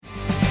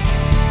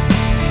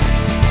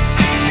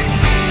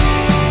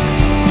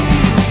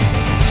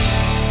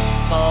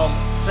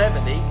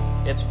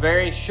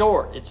very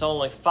short. It's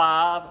only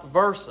 5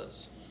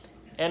 verses.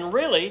 And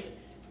really,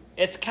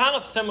 it's kind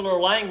of similar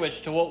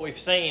language to what we've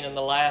seen in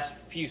the last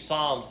few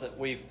Psalms that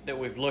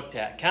we've looked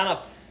at. Kind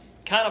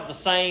of the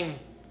same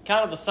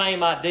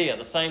idea,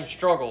 the same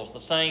struggles, the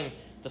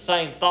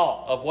same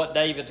thought of what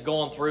David's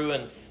going through,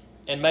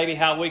 and maybe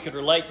how we could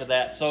relate to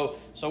that. So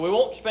we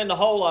won't spend a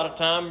whole lot of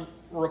time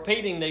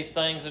repeating these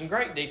things in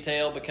great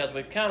detail because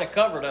we've kind of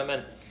covered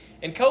them.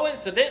 And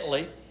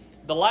coincidentally,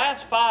 the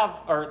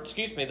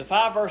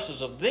 5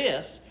 verses of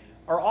this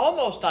are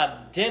almost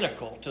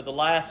identical to the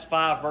last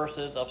 5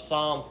 verses of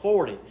Psalm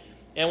 40.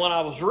 And when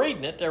I was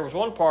reading it, there was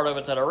one part of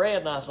it that I read,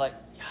 and I was like,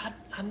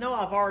 I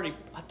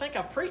think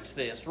I've preached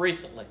this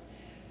recently.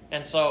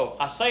 And so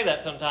I say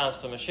that sometimes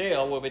to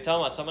Michelle. We'll be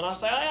talking about something, and I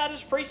say, hey, I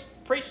just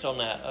preached on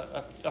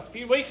that a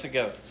few weeks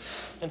ago.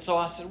 And so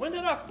I said, when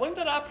did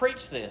I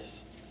preach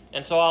this?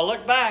 And so I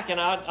looked back,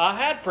 and I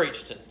had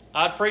preached it.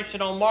 I'd preached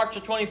it on March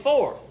the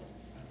 24th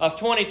of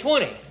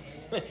 2020.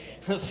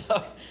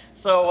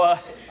 So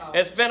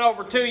it's been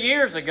over 2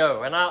 years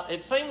ago, and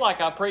it seemed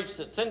like I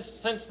preached it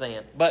since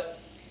then. But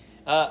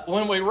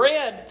when we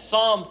read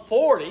Psalm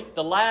 40,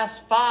 the last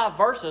 5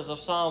 verses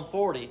of Psalm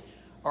 40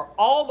 are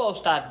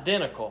almost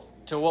identical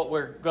to what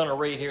we're going to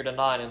read here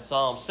tonight in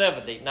Psalm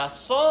 70. Now,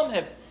 some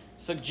have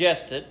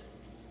suggested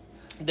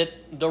that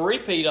the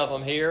repeat of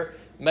them here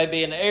may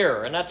be an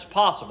error, and that's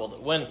possible.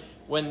 That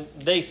when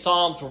these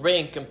Psalms were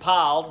being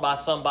compiled by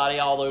somebody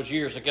all those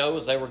years ago,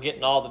 as they were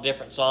getting all the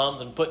different Psalms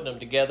and putting them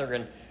together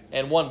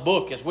in one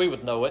book as we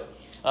would know it,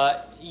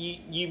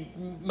 you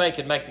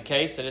could make the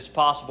case that it's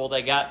possible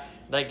they got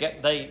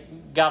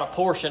a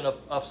portion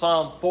of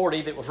Psalm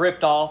 40 that was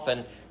ripped off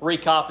and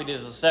recopied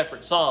as a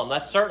separate psalm.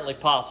 That's certainly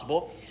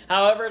possible.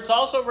 However, it's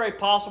also very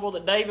possible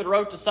that David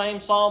wrote the same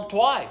psalm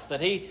twice,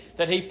 that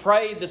he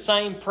prayed the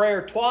same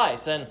prayer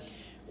twice. And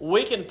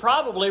we can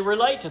probably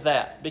relate to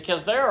that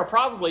because there are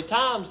probably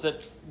times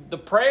that the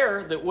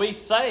prayer that we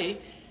say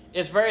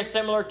is very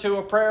similar to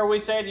a prayer we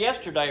said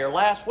yesterday or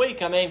last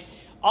week. I mean,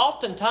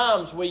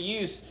 oftentimes we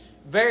use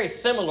very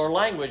similar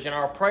language in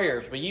our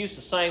prayers. We use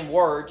the same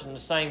words and the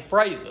same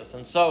phrases.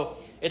 And so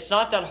it's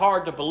not that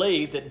hard to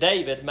believe that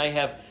David may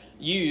have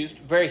used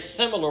very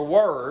similar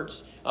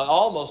words,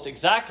 almost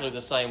exactly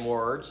the same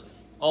words,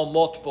 on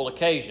multiple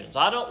occasions.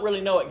 I don't really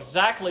know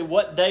exactly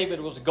what David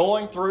was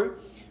going through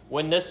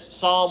when this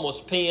psalm was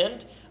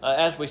penned.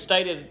 As we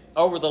stated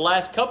over the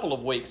last couple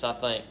of weeks, I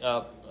think,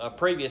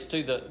 previous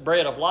to the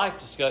Bread of Life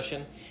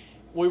discussion,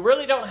 we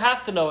really don't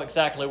have to know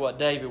exactly what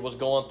David was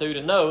going through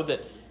to know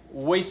that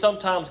we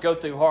sometimes go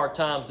through hard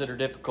times that are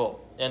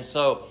difficult. And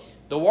so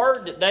the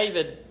word that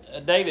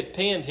David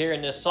penned here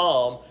in this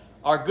psalm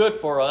are good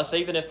for us,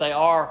 even if they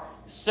are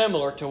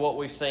similar to what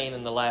we've seen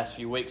in the last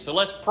few weeks. So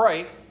let's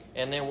pray,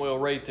 and then we'll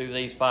read through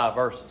these 5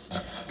 verses.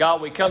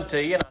 God, we come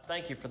to you, and I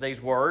thank you for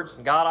these words.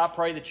 And God, I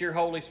pray that your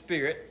Holy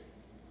Spirit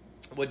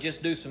would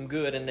just do some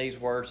good in these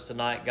words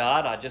tonight,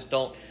 God. I just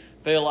don't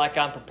feel like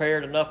I'm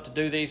prepared enough to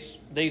do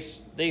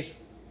these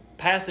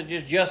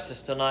passages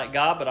justice tonight,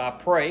 God, but I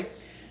pray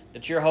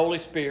that your Holy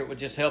Spirit would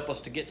just help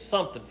us to get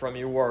something from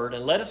your word,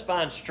 and let us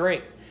find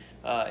strength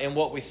in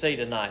what we see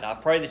tonight. I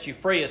pray that you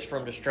free us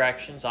from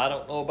distractions. I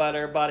don't know about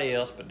everybody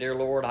else, but dear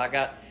Lord, I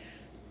got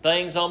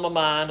things on my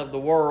mind of the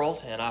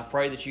world, and I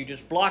pray that you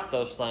just block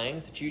those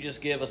things, that you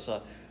just give us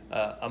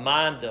a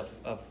mind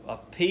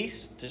of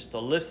peace, just to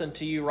listen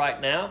to you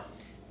right now,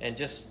 and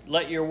just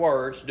let your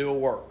words do a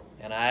work.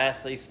 And I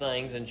ask these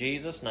things in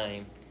Jesus'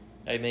 name.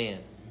 Amen.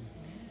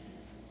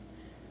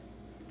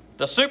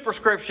 The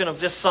superscription of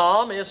this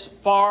psalm is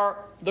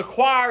for the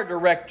choir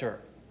director,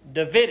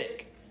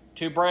 Davidic,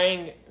 to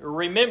bring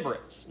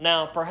remembrance.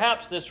 Now,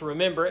 perhaps this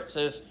remembrance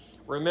is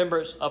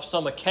remembrance of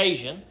some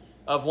occasion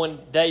of when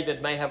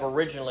David may have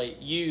originally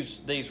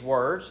used these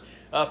words.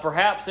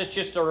 Perhaps it's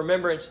just a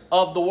remembrance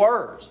of the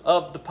words,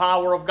 of the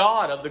power of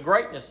God, of the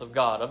greatness of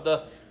God, of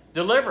the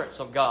deliverance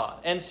of God.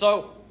 And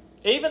so,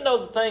 even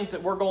though the things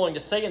that we're going to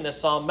see in this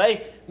psalm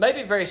may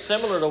be very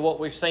similar to what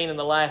we've seen in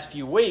the last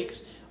few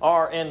weeks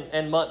or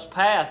in months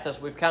past as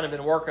we've kind of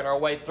been working our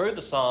way through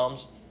the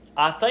Psalms,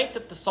 I think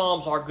that the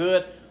Psalms are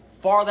good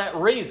for that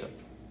reason.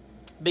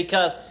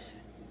 Because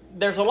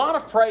there's a lot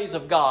of praise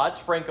of God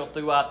sprinkled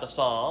throughout the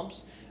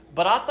Psalms,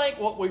 but I think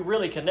what we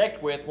really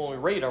connect with when we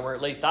read them, or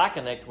at least I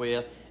connect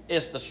with,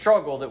 is the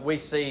struggle that we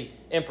see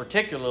in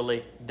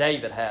particularly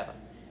David having.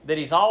 That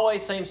he's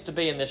always seems to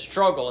be in this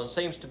struggle and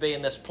seems to be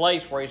in this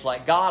place where he's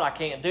like, God, I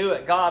can't do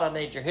it. God, I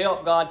need your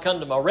help. God,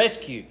 come to my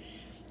rescue.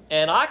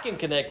 And I can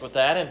connect with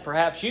that, and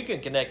perhaps you can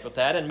connect with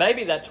that. And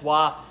maybe that's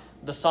why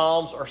the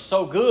Psalms are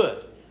so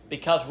good,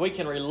 because we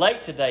can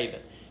relate to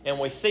David. And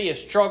we see his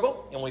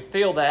struggle, and we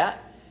feel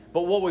that.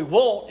 But what we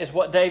want is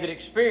what David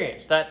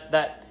experienced,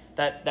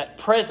 that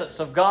presence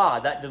of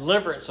God, that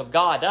deliverance of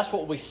God. That's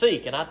what we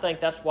seek. And I think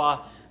that's why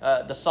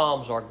the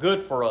Psalms are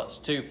good for us,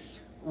 to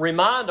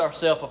remind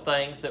ourselves of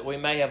things that we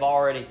may have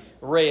already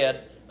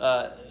read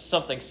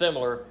something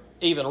similar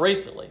even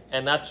recently.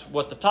 And that's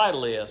what the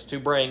title is, to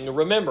bring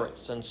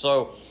remembrance. And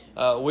so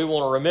we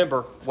want to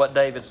remember what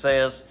David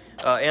says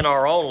in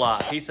our own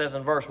life. He says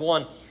in verse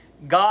 1,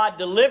 God,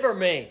 deliver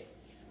me.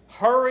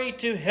 Hurry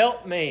to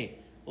help me,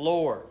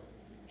 Lord.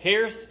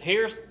 Here's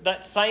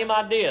that same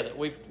idea that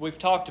we've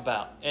talked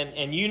about.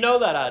 And you know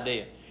that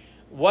idea.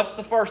 What's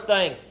the first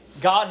thing?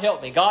 God,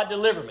 help me. God,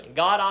 deliver me.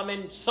 God, I'm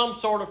in some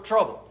sort of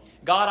trouble.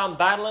 God, I'm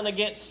battling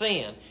against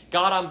sin.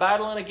 God, I'm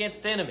battling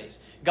against enemies.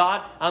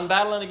 God, I'm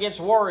battling against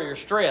worry or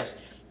stress.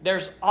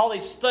 There's all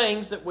these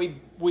things that we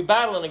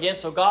battling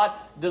against. So God,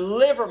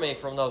 deliver me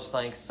from those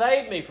things.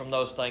 Save me from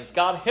those things.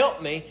 God,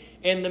 help me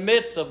in the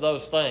midst of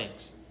those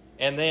things.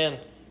 And then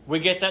we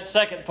get that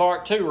second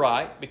part too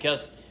right,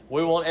 because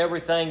we want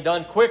everything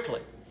done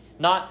quickly.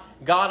 Not,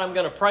 God, I'm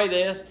going to pray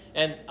this.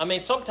 And I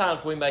mean,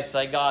 sometimes we may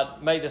say,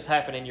 God, may this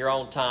happen in your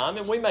own time.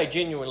 And we may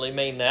genuinely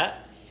mean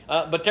that.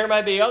 But there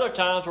may be other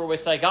times where we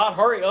say, God,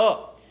 hurry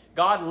up.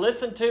 God,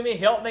 listen to me.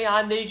 Help me.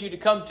 I need you to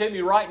come to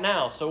me right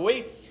now. So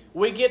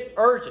we get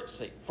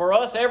urgency. For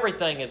us,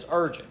 everything is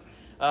urgent.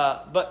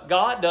 But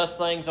God does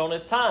things on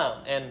His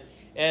time.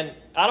 And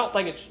I don't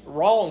think it's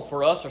wrong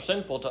for us or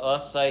sinful to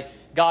us to say,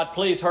 God,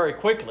 please hurry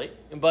quickly.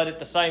 But at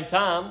the same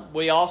time,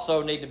 we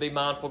also need to be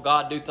mindful,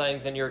 God, do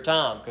things in your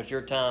time, because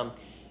your time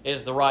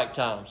is the right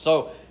time.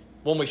 So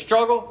when we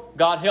struggle,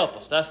 God, help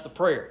us. That's the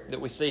prayer that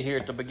we see here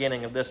at the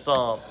beginning of this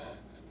psalm.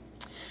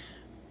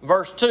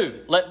 Verse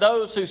 2, let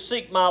those who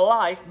seek my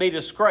life be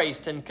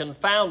disgraced and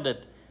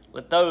confounded.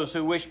 Let those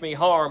who wish me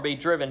harm be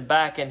driven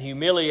back and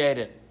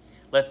humiliated.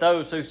 Let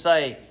those who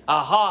say,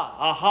 aha,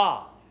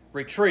 aha,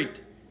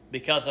 retreat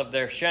because of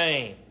their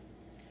shame.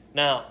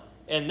 Now,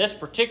 in this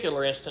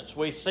particular instance,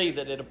 we see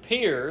that it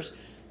appears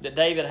that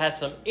David has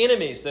some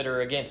enemies that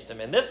are against him.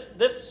 And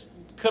this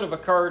could have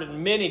occurred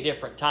in many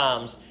different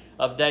times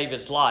of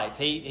David's life.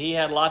 He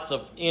had lots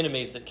of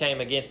enemies that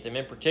came against him.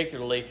 And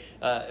particularly,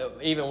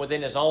 even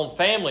within his own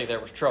family, there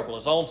was trouble.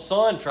 His own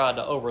son tried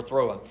to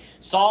overthrow him.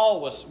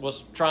 Saul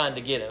was trying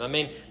to get him. I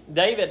mean,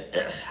 David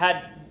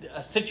had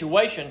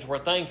situations where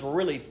things were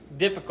really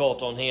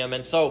difficult on him.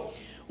 And so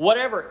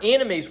whatever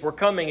enemies were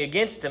coming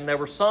against him, there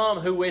were some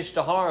who wished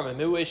to harm him,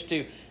 who wished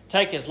to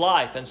take his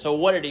life. And so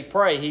what did he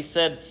pray? He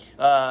said,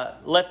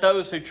 let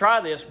those who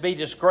try this be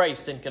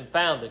disgraced and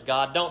confounded.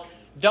 God,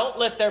 don't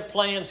let their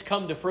plans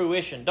come to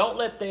fruition. Don't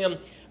let them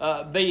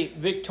be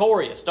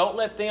victorious. Don't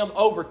let them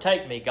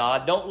overtake me,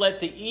 God. Don't let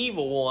the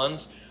evil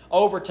ones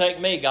overtake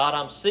me, God.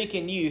 I'm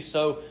seeking you,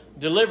 so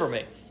deliver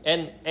me.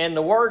 And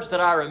the words that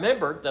I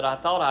remembered that I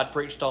thought I'd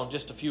preached on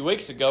just a few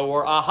weeks ago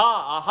were,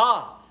 aha,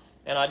 aha.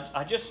 And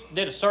I just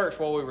did a search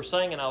while we were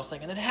singing. I was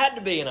thinking it had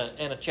to be in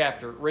a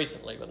chapter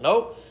recently. But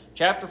nope,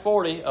 chapter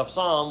 40 of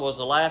Psalm was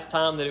the last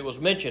time that it was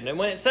mentioned. And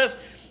when it says,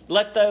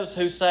 let those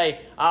who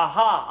say,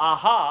 aha,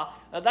 aha,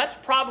 that's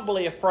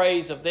probably a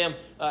phrase of them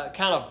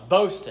kind of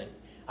boasting.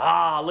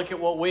 Ah, look at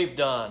what we've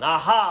done.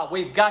 Aha,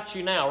 we've got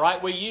you now,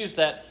 right? We use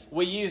that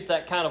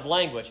kind of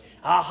language.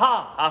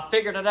 Aha, I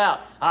figured it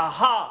out.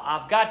 Aha,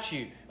 I've got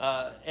you.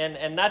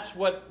 And that's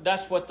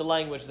what the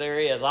language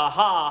there is.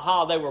 Aha,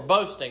 aha, they were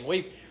boasting.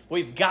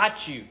 We've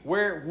got you.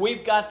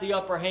 We've got the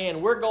upper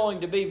hand. We're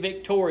going to be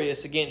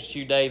victorious against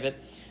you, David.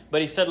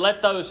 But he said,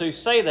 let those who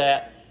say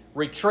that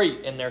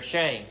retreat in their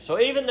shame. So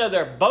even though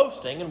they're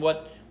boasting and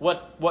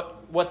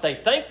what they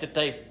think that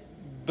they've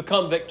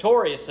become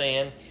victorious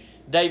in,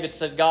 David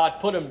said, God,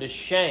 put them to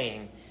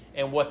shame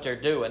in what they're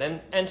doing.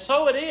 And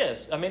so it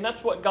is. I mean,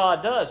 that's what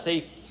God does.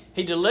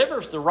 He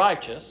delivers the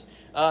righteous,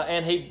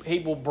 and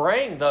He will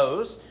bring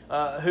those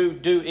who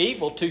do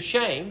evil to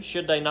shame,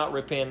 should they not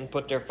repent and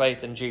put their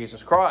faith in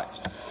Jesus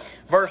Christ.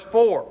 Verse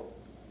 4,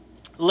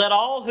 let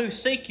all who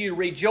seek you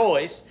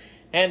rejoice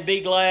and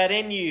be glad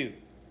in you.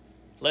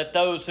 Let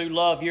those who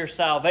love your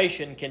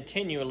salvation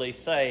continually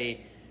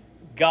say,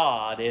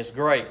 God is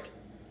great.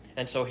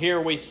 And so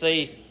here we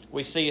see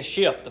a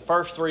shift. The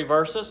first three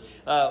verses,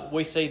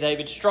 we see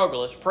David's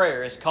struggle, his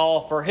prayer, his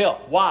call for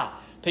help. Why?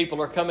 People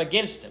are coming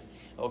against him.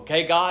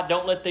 Okay, God,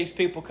 don't let these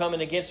people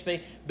coming against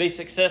me be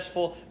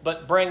successful,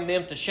 but bring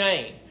them to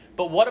shame.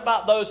 But what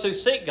about those who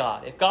seek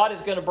God? If God is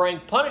going to bring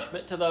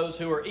punishment to those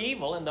who are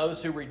evil and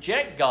those who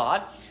reject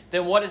God,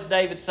 then what does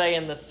David say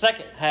in the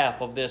second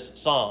half of this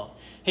psalm?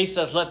 He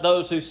says, let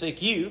those who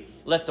seek you,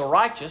 let the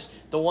righteous,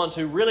 the ones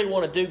who really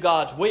want to do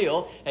God's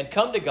will and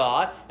come to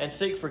God and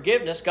seek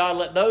forgiveness, God,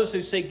 let those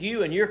who seek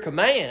you and your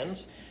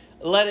commands,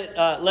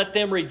 let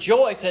them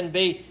rejoice and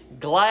be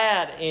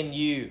glad in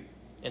you.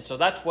 And so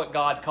that's what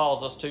God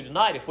calls us to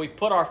tonight. If we've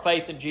put our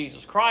faith in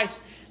Jesus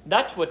Christ,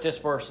 that's what this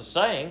verse is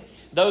saying.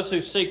 Those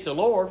who seek the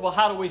Lord, well,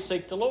 how do we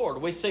seek the Lord?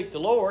 We seek the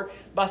Lord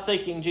by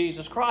seeking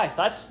Jesus Christ.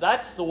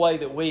 That's the way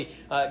that we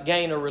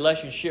gain a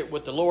relationship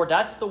with the Lord.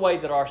 That's the way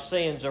that our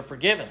sins are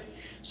forgiven.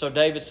 So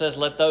David says,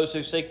 let those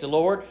who seek the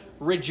Lord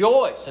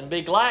rejoice and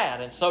be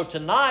glad. And so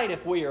tonight,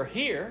 if we are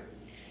here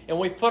and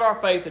we've put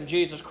our faith in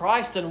Jesus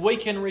Christ, then we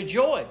can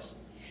rejoice.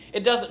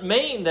 It doesn't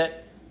mean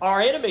that our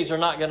enemies are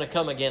not going to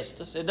come against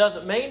us. It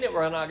doesn't mean that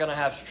we're not going to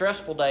have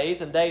stressful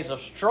days and days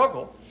of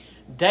struggle.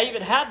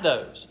 David had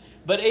those.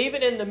 But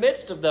even in the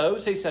midst of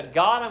those, he said,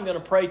 God, I'm going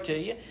to pray to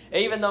you.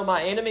 Even though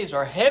my enemies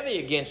are heavy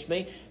against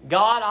me,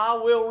 God,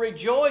 I will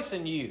rejoice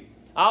in you.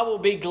 I will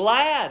be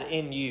glad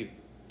in you.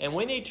 And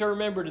we need to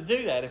remember to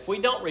do that. If we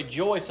don't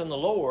rejoice in the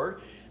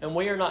Lord and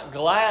we are not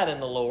glad in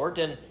the Lord,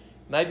 then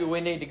maybe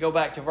we need to go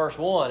back to verse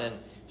 1 and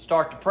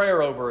start the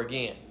prayer over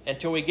again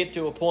until we get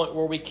to a point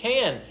where we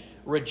can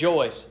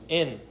rejoice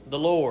in the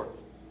Lord.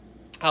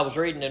 I was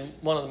reading in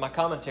one of my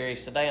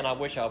commentaries today, and I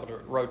wish I would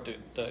have wrote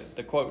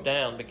the quote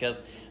down,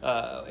 because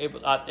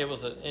it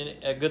was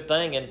a good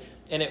thing,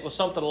 and it was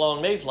something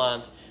along these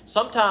lines.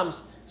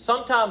 Sometimes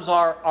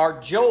our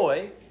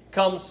joy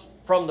comes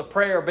from the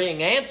prayer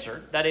being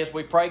answered. That is,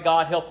 we pray,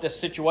 God, help this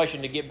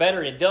situation to get better,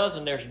 and it does,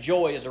 and there's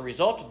joy as a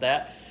result of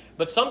that.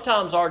 But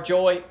sometimes our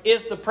joy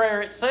is the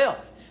prayer itself.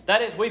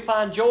 That is, we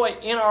find joy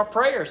in our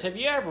prayers. Have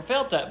you ever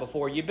felt that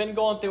before? You've been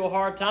going through a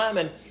hard time,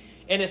 and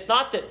it's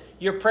not that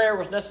your prayer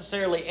was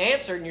necessarily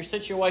answered and your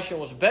situation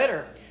was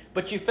better,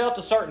 but you felt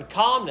a certain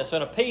calmness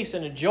and a peace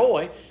and a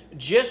joy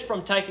just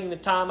from taking the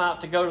time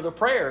out to go to the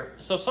prayer.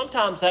 So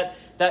sometimes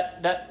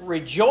that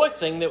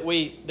rejoicing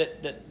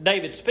that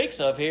David speaks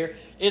of here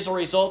is a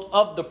result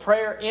of the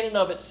prayer in and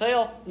of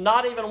itself,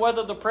 not even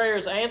whether the prayer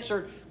is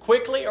answered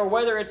quickly or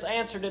whether it's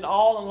answered at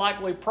all. And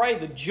like we pray,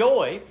 the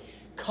joy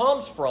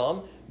comes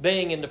from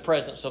being in the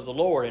presence of the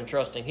Lord and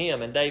trusting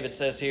Him. And David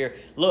says here,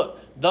 look,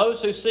 those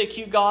who seek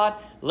you, God,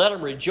 let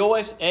them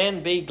rejoice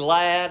and be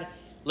glad.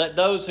 Let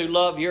those who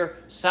love your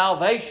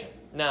salvation.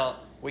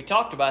 Now, we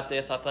talked about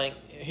this, I think,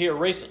 here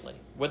recently,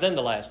 within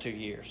the last 2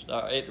 years.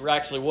 It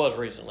actually was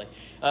recently.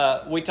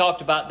 We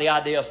talked about the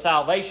idea of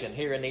salvation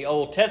here in the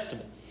Old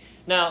Testament.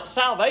 Now,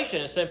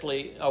 salvation is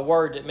simply a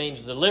word that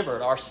means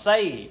delivered or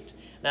saved.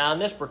 Now, in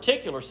this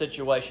particular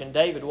situation,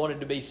 David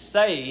wanted to be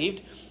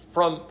saved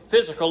from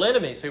physical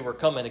enemies who were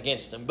coming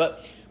against him.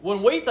 But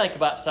when we think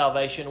about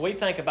salvation, we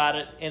think about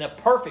it in a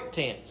perfect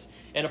tense,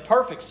 in a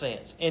perfect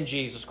sense, in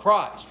Jesus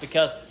Christ.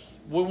 Because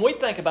when we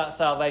think about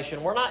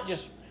salvation, we don't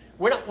just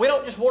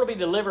want to be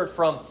delivered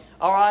from,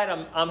 all right,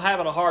 I'm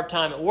having a hard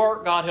time at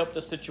work, God help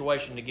this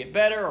situation to get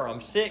better, or I'm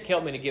sick,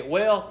 help me to get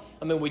well.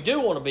 I mean, we do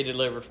want to be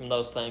delivered from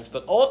those things,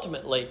 but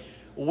ultimately,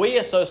 we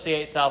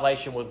associate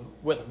salvation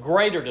with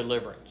greater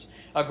deliverance,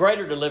 a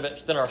greater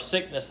deliverance than our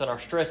sickness and our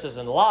stresses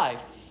in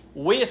life.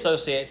 We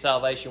associate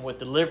salvation with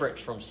deliverance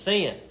from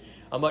sin,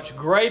 a much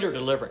greater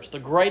deliverance, the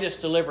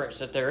greatest deliverance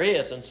that there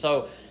is. And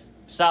so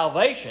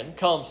salvation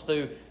comes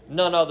through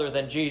none other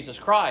than Jesus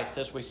Christ,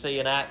 as we see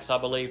in Acts, I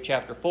believe,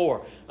 chapter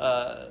 4.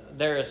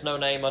 There is no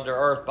name under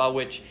earth by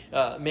which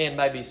men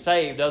may be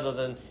saved other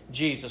than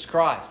Jesus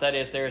Christ. That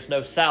is, there is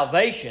no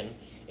salvation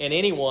in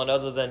anyone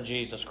other than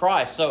Jesus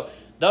Christ. So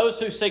those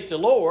who seek the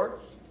Lord,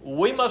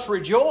 we must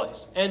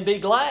rejoice and be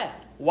glad.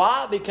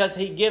 Why? Because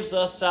He gives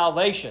us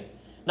salvation.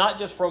 Not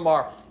just from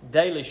our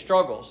daily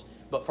struggles,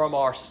 but from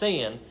our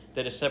sin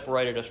that has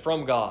separated us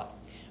from God.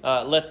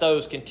 Let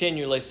those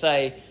continually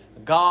say,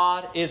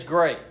 God is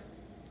great.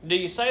 Do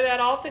you say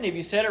that often? Have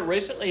you said it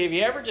recently? Have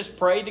you ever just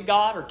prayed to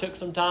God or took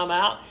some time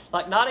out?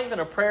 Like not even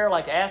a prayer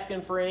like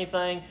asking for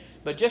anything,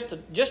 but just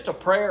a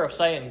prayer of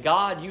saying,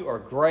 God, you are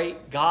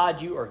great.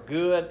 God, you are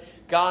good.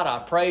 God, I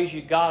praise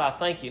you. God, I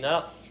thank you.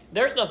 Now,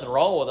 there's nothing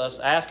wrong with us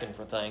asking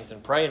for things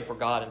and praying for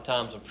God in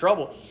times of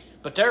trouble.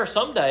 But there are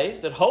some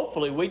days that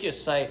hopefully we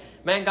just say,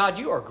 man, God,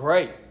 you are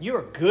great. You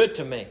are good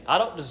to me. I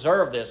don't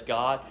deserve this,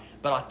 God,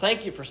 but I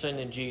thank you for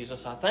sending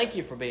Jesus. I thank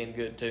you for being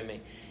good to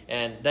me.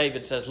 And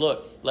David says,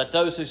 look, let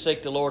those who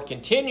seek the Lord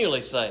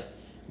continually say,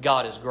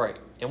 God is great.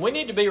 And we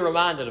need to be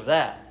reminded of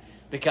that,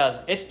 because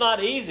it's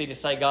not easy to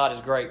say God is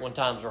great when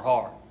times are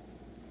hard.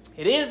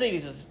 It is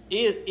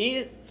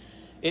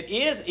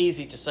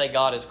easy to say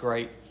God is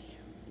great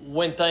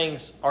when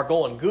things are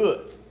going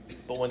good.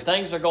 But when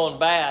things are going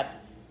bad,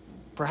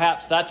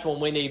 perhaps that's when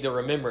we need the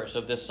remembrance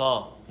of this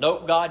song.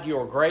 Nope, God, you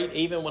are great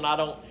even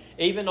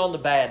on the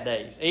bad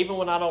days, even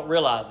when I don't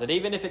realize it,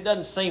 even if it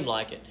doesn't seem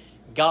like it.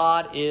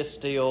 God is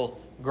still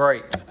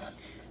great.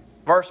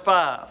 Verse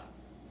 5,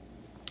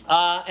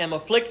 I am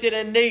afflicted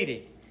and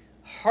needy.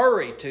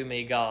 Hurry to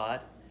me, God.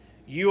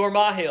 You are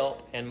my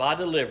help and my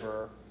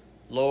deliverer.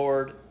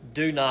 Lord,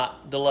 do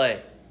not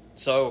delay.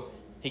 So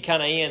he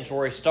kind of ends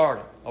where he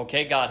started.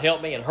 Okay, God,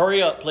 help me and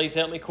hurry up. Please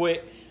help me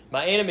quick.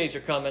 My enemies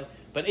are coming.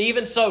 But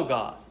even so,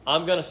 God,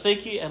 I'm going to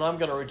seek you and I'm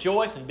going to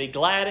rejoice and be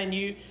glad in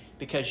you,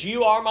 because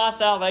you are my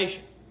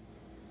salvation.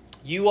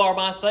 You are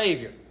my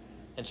Savior.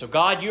 And so,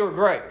 God, you are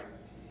great.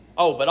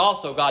 Oh, but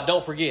also, God,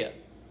 don't forget.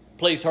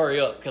 Please hurry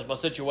up, because my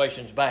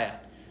situation's bad.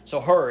 So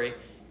hurry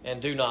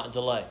and do not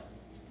delay.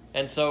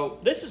 And so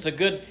this is a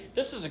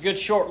good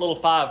short little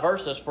 5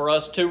 verses for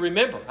us to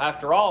remember.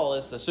 After all,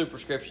 as the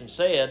superscription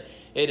said,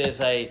 it is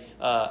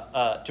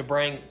to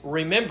bring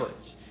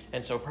remembrance.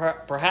 And so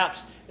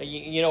perhaps,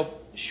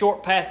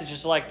 short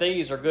passages like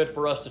these are good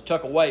for us to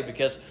tuck away,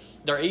 because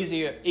they're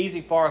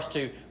easy for us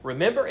to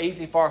remember,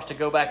 easy for us to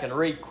go back and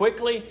read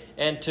quickly,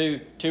 and to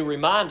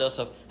remind us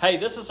of, hey,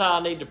 this is how I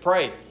need to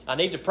pray. I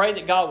need to pray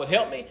that God would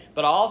help me,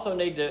 but I also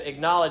need to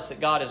acknowledge that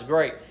God is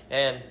great.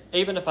 And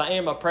even if I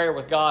end my prayer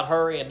with God,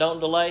 hurry and don't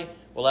delay,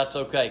 well, that's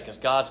okay, because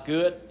God's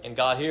good, and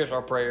God hears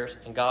our prayers,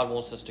 and God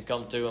wants us to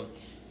come to Him.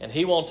 And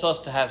He wants us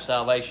to have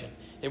salvation.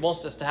 He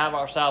wants us to have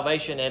our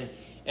salvation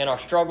and our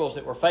struggles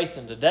that we're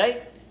facing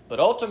today, but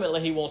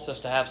ultimately He wants us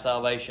to have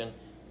salvation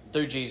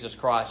through Jesus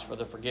Christ for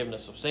the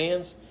forgiveness of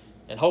sins,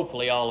 and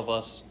hopefully all of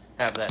us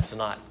have that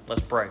tonight.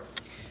 Let's pray.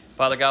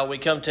 Father God, we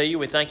come to You.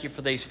 We thank You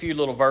for these few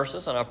little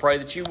verses, and I pray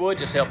that You would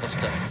just help us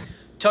to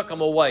tuck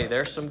them away.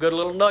 There's some good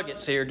little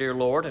nuggets here, dear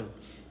Lord,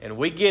 and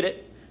we get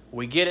it.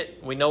 We get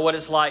it. We know what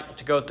it's like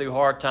to go through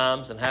hard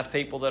times and have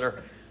people that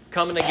are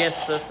coming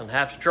against us and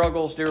have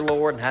struggles, dear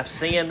Lord, and have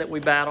sin that we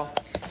battle.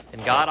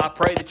 And God, I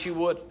pray that You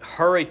would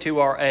hurry to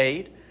our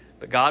aid.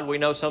 But God, we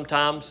know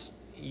sometimes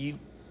you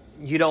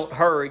don't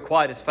hurry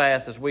quite as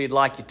fast as we'd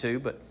like You to,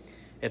 but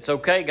it's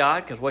okay,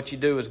 God, because what You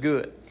do is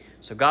good.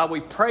 So God, we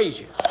praise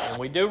You, and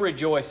we do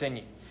rejoice in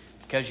You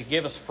because You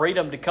give us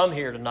freedom to come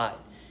here tonight.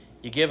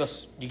 You give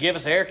us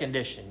air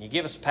conditioning. You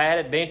give us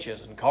padded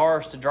benches and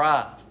cars to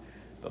drive.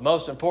 But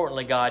most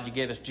importantly, God, You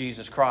give us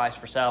Jesus Christ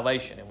for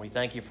salvation, and we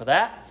thank You for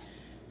that.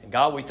 And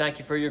God, we thank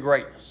You for Your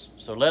greatness.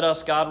 So let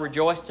us, God,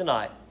 rejoice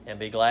tonight and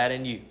be glad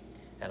in You.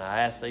 And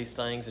I ask these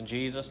things in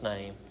Jesus'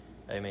 name.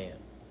 Amen.